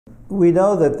We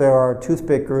know that there are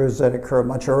toothpick grooves that occur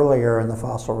much earlier in the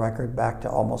fossil record, back to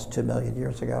almost 2 million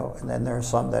years ago, and then there are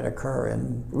some that occur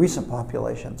in recent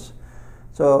populations.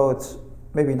 So it's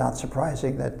maybe not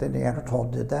surprising that the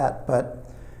Neanderthal did that, but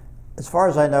as far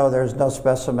as I know, there's no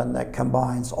specimen that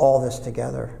combines all this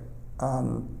together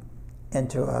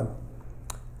into a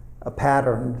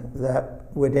pattern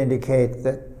that would indicate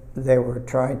that they were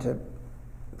trying to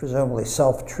presumably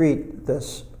self-treat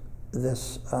this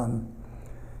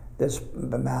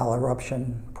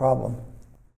maleruption problem.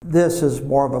 This is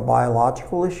more of a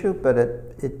biological issue, but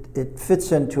it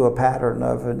fits into a pattern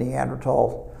of a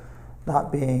Neanderthal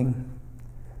not being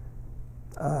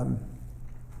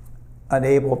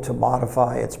unable to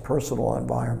modify its personal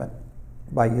environment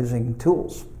by using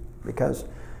tools, because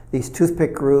these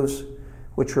toothpick grooves,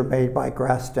 which were made by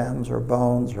grass stems or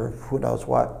bones or who knows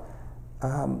what,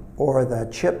 or the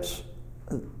chips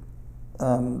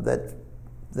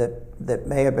that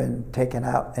may have been taken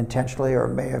out intentionally or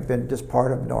may have been just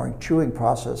part of the chewing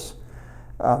process,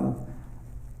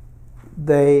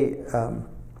 they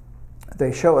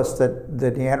show us that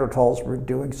the Neanderthals were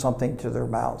doing something to their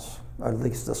mouths, or at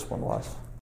least this one was.